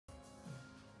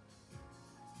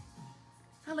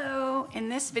In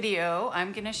this video,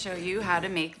 I'm going to show you how to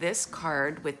make this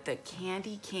card with the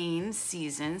Candy Cane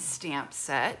Season stamp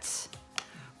set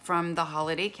from the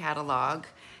holiday catalog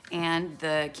and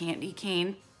the Candy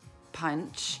Cane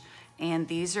punch. And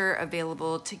these are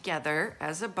available together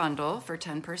as a bundle for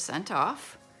 10%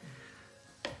 off.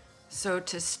 So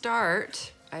to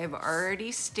start, I've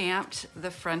already stamped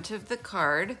the front of the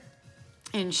card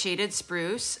in shaded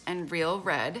spruce and real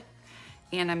red.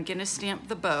 And I'm going to stamp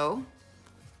the bow.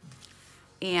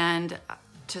 And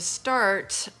to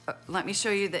start, let me show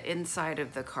you the inside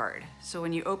of the card. So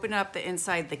when you open up the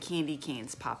inside, the candy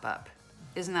canes pop up.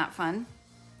 Isn't that fun?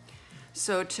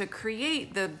 So to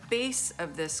create the base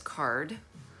of this card,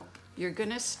 you're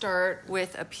gonna start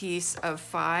with a piece of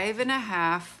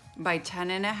 5.5 by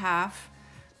 10.5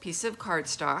 piece of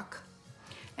cardstock,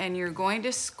 and you're going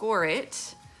to score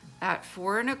it at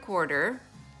 4 1/4,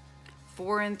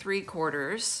 4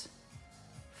 3/4,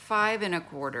 5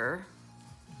 1/4,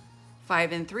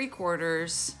 5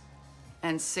 3/4,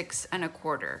 and 6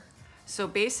 1/4. So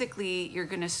basically you're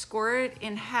gonna score it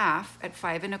in half at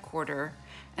 5 1/4,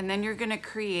 and then you're gonna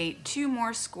create 2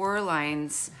 more score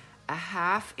lines a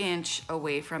 1/2 inch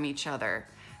away from each other.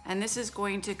 And this is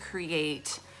going to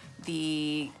create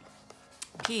the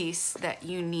piece that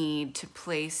you need to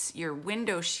place your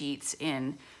window sheets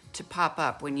in to pop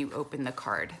up when you open the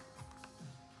card.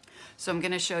 So I'm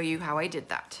gonna show you how I did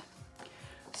that.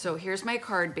 So here's my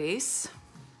card base.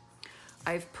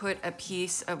 I've put a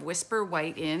piece of Whisper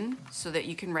White in so that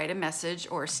you can write a message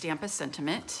or stamp a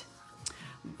sentiment.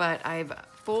 But I've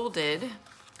folded,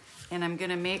 and I'm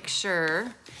gonna make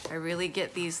sure I really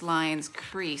get these lines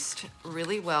creased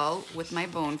really well with my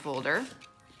bone folder.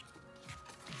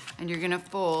 And you're gonna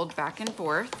fold back and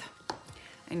forth,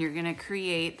 and you're gonna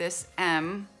create this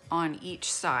M on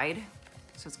each side.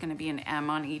 So it's gonna be an M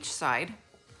on each side.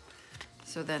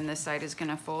 So then this side is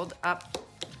gonna fold up,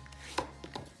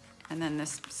 and then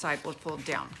this side will fold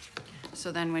down.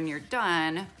 So then when you're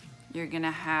done, you're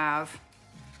gonna have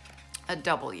a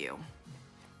W.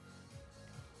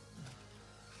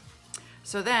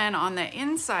 So then on the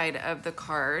inside of the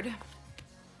card,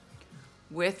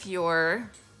 with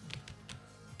your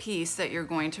piece that you're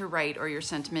going to write or your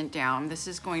sentiment down, this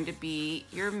is going to be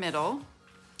your middle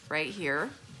right here.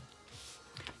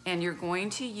 And you're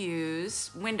going to use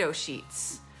window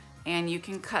sheets, and you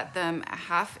can cut them a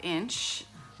 1/2 inch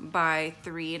by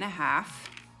 3.5.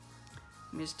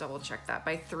 Let me just double check that,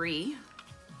 by 3.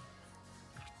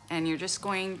 And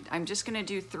I'm just gonna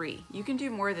do 3. You can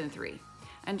do more than 3.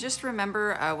 And just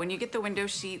remember, when you get the window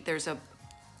sheet, there's a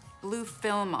blue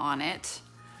film on it.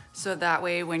 So that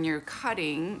way when you're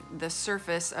cutting, the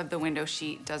surface of the window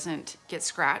sheet doesn't get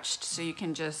scratched. So you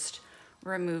can just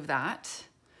remove that.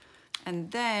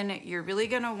 And then you're really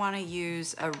gonna wanna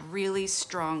use a really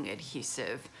strong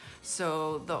adhesive.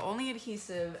 So the only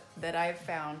adhesive that I've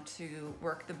found to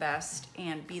work the best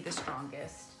and be the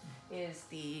strongest is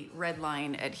the red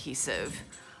line adhesive.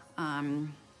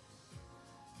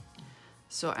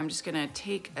 So I'm just gonna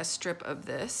take a strip of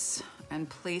this and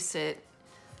place it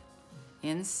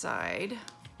inside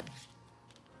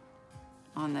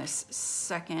on this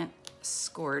second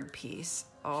scored piece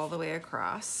all the way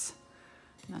across.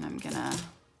 And then I'm gonna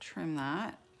trim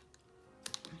that.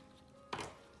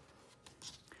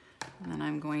 And then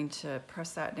I'm going to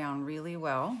press that down really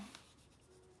well.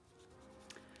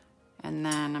 And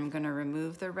then I'm gonna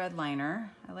remove the red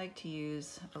liner. I like to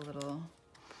use a little,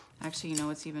 actually, you know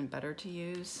what's even better to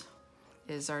use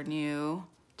is our new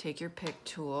Take Your Pick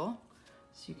tool.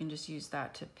 So you can just use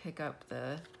that to pick up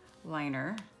the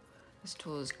liner. This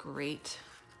tool is great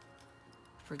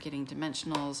for getting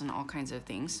dimensionals and all kinds of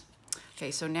things.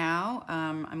 Okay, so now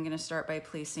I'm gonna start by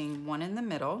placing one in the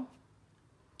middle.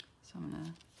 So I'm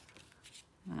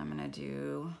gonna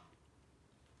do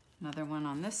another one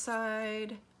on this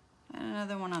side and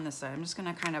another one on this side. I'm just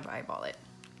gonna kind of eyeball it.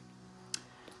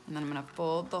 And then I'm gonna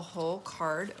fold the whole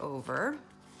card over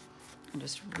and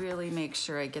just really make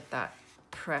sure I get that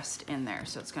pressed in there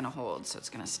so it's gonna hold, so it's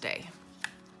gonna stay.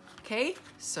 Okay,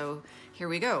 so here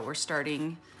we go. We're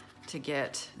starting to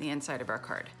get the inside of our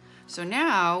card. So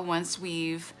now, once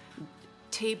we've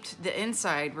taped the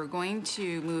inside, we're going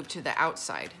to move to the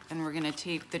outside, and we're gonna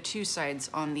tape the 2 sides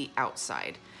on the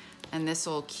outside. And this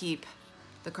will keep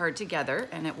the card together,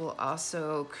 and it will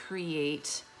also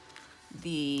create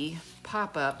the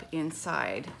pop-up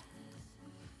inside.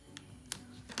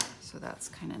 So that's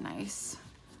kind of nice.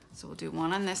 So we'll do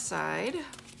one on this side,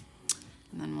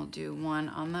 and then we'll do one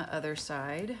on the other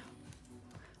side.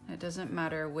 It doesn't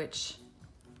matter which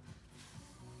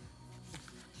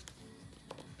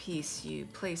piece you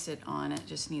place it on, it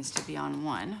just needs to be on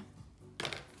one.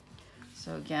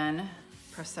 So again,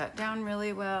 press that down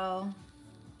really well.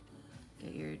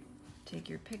 Take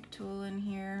your pick tool in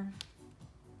here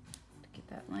to get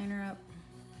that liner up.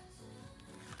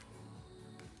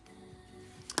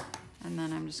 And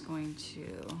then I'm just going to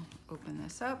open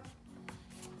this up,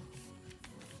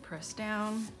 press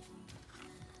down,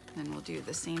 and we'll do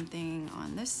the same thing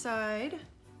on this side.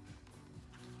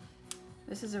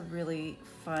 This is a really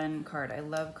fun card. I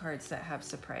love cards that have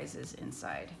surprises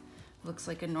inside. Looks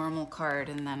like a normal card,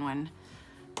 and then when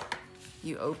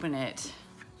you open it,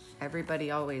 everybody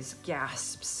always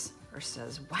gasps or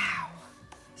says, wow.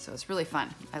 So it's really fun.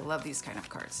 I love these kind of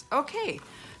cards. Okay,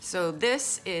 so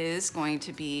this is going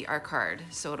to be our card.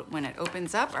 So when it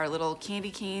opens up, our little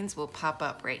candy canes will pop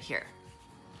up right here.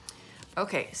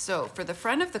 Okay, so for the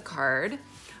front of the card,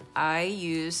 I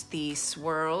used the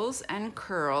Swirls and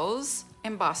Curls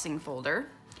embossing folder,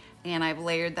 and I've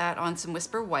layered that on some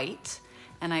Whisper White,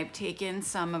 and I've taken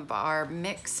some of our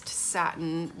mixed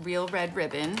satin real red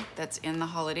ribbon that's in the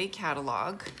holiday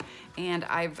catalog, and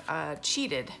I've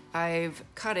cheated. I've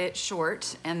cut it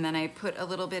short, and then I put a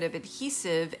little bit of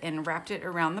adhesive and wrapped it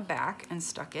around the back and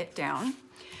stuck it down.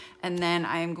 And then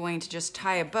I'm going to just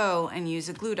tie a bow and use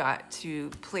a glue dot to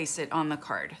place it on the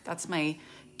card. That's my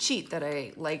cheat that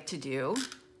I like to do,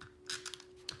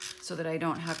 so that I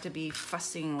don't have to be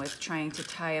fussing with trying to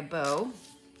tie a bow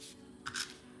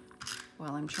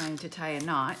while I'm trying to tie a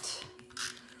knot.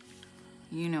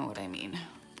 You know what I mean.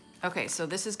 Okay, so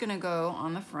this is gonna go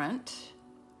on the front.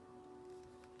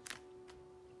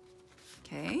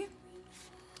 Okay.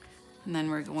 And then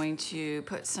we're going to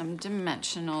put some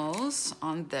dimensionals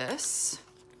on this.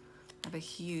 I have a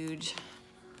huge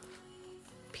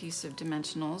piece of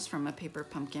dimensionals from a paper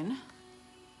pumpkin.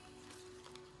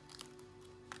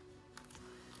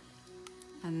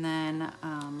 And then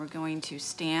we're going to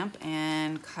stamp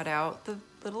and cut out the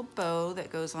little bow that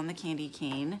goes on the candy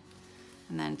cane,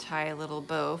 and then tie a little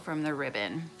bow from the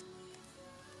ribbon.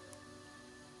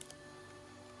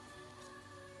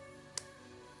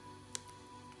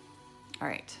 All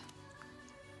right,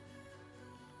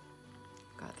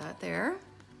 got that there.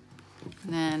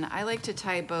 And then I like to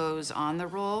tie bows on the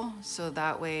roll, so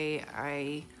that way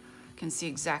I can see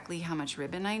exactly how much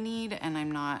ribbon I need, and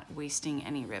I'm not wasting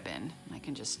any ribbon. I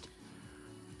can just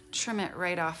trim it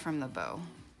right off from the bow.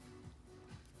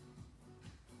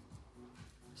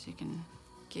 So you can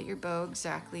get your bow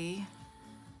exactly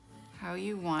how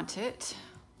you want it.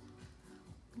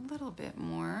 A little bit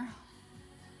more,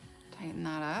 tighten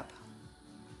that up.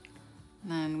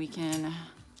 And then we can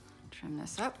trim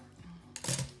this up.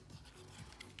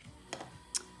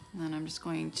 And then I'm just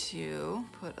going to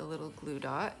put a little glue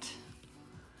dot.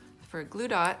 For glue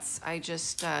dots, I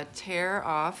just tear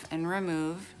off and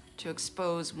remove to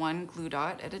expose one glue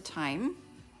dot at a time.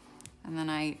 And then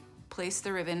I place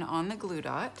the ribbon on the glue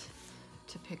dot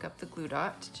to pick up the glue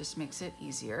dot. It just makes it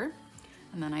easier.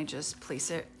 And then I just place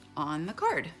it on the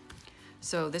card.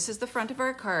 So this is the front of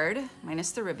our card,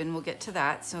 minus the ribbon. We'll get to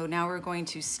that. So now we're going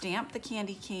to stamp the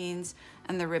candy canes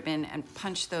and the ribbon and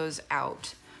punch those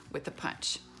out with the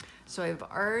punch. So I've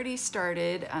already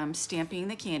started stamping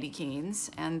the candy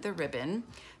canes and the ribbon.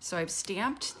 So I've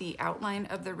stamped the outline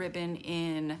of the ribbon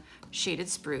in shaded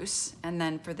spruce. And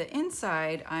then for the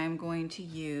inside, I'm going to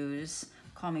use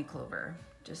Call Me Clover,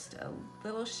 just a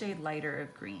little shade lighter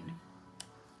of green.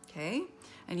 Okay,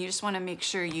 and you just want to make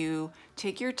sure you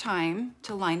take your time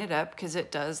to line it up, because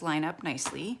it does line up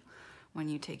nicely when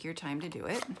you take your time to do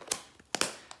it.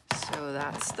 So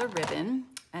that's the ribbon.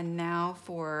 And now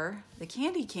for the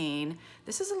candy cane,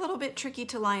 this is a little bit tricky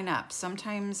to line up.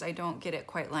 Sometimes I don't get it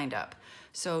quite lined up.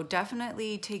 So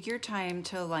definitely take your time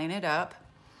to line it up,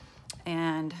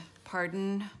 and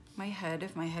pardon my head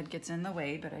if my head gets in the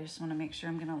way, but I just want to make sure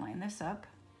I'm going to line this up.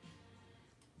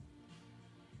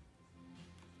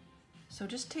 So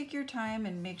just take your time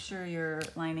and make sure you're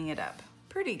lining it up.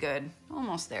 Pretty good,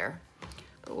 almost there,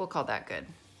 but we'll call that good.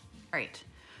 All right,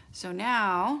 so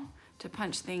now to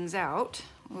punch things out.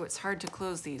 Oh, it's hard to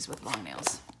close these with long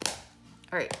nails.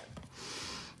 All right,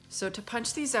 so to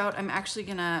punch these out, I'm actually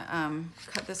gonna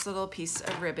cut this little piece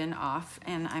of ribbon off,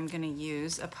 and I'm gonna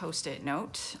use a Post-it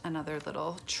note, another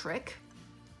little trick,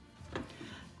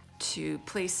 to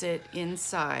place it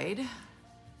inside.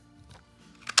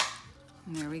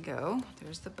 And there we go,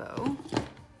 there's the bow.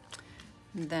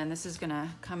 And then this is gonna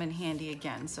come in handy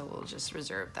again, so we'll just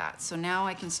reserve that. So now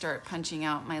I can start punching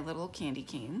out my little candy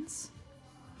canes.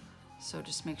 So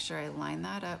just make sure I line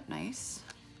that up nice.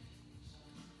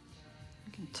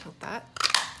 I can tilt that.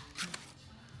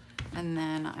 And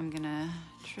then I'm gonna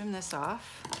trim this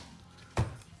off.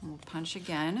 We'll punch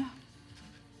again.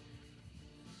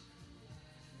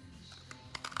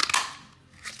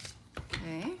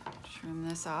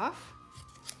 this off.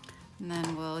 And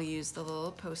then we'll use the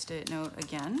little Post-it note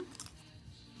again.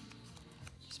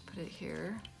 Just put it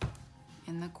here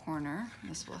in the corner.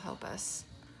 This will help us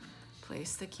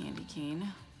place the candy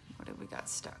cane. What have we got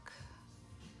stuck?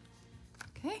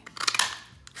 Okay,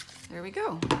 there we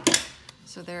go.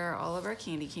 So there are all of our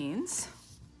candy canes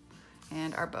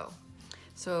and our bow.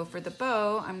 So for the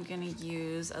bow, I'm gonna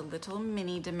use a little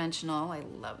mini dimensional. I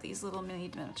love these little mini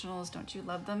dimensionals. Don't you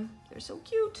love them? They're so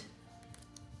cute.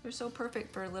 They're so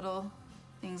perfect for little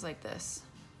things like this.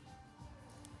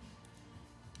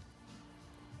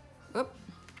 Whoop.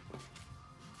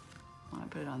 I wanna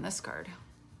put it on this card.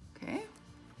 Okay,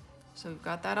 so we've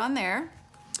got that on there.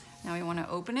 Now we wanna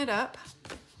open it up.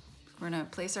 We're gonna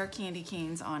place our candy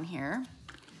canes on here.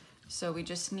 So we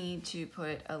just need to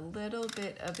put a little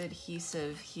bit of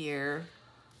adhesive here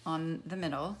on the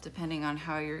middle, depending on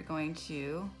how you're going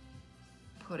to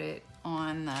put it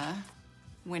on the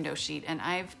window sheet. And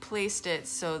I've placed it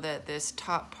so that this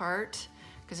top part,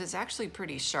 because it's actually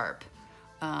pretty sharp,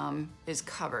 is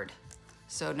covered.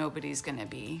 So nobody's gonna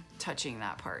be touching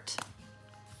that part.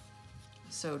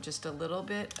 So just a little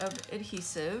bit of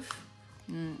adhesive.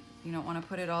 You don't want to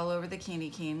put it all over the candy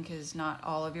cane because not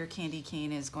all of your candy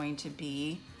cane is going to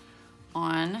be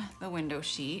on the window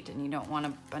sheet, and you don't want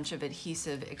a bunch of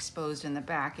adhesive exposed in the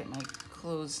back. It might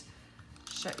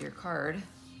shut your card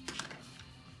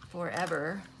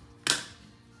forever.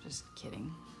 Just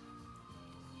kidding.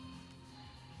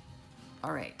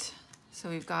 All right, so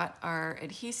we've got our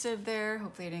adhesive there.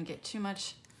 Hopefully I didn't get too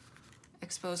much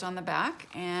exposed on the back,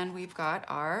 and we've got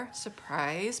our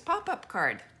surprise pop-up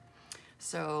card.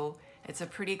 So it's a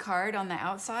pretty card on the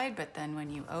outside, but then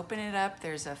when you open it up,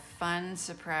 there's a fun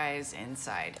surprise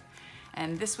inside.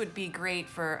 And this would be great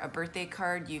for a birthday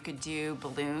card. You could do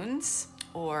balloons,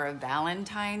 or a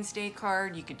Valentine's Day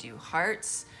card. You could do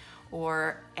hearts,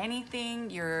 or anything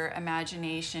your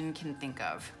imagination can think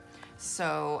of.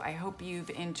 So I hope you've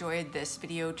enjoyed this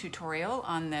video tutorial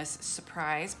on this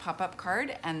surprise pop-up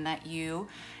card and that you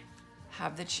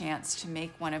have the chance to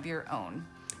make one of your own.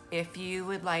 If you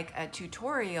would like a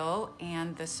tutorial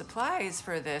and the supplies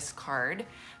for this card,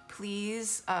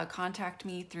 please contact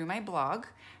me through my blog,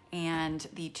 and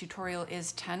the tutorial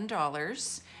is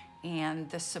 $10 and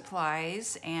the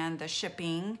supplies and the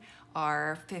shipping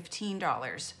are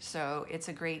 $15. So it's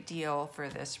a great deal for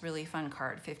this really fun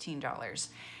card, $15.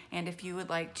 And if you would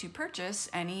like to purchase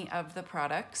any of the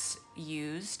products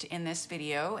used in this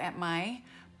video at my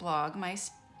blog, my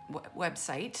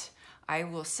website, I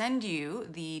will send you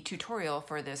the tutorial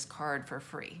for this card for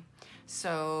free.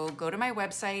 So go to my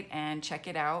website and check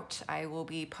it out. I will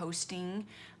be posting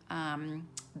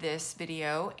this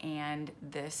video and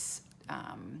this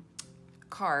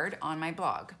card on my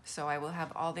blog. So I will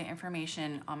have all the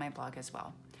information on my blog as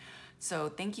well. So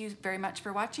thank you very much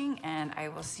for watching, and I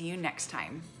will see you next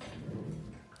time.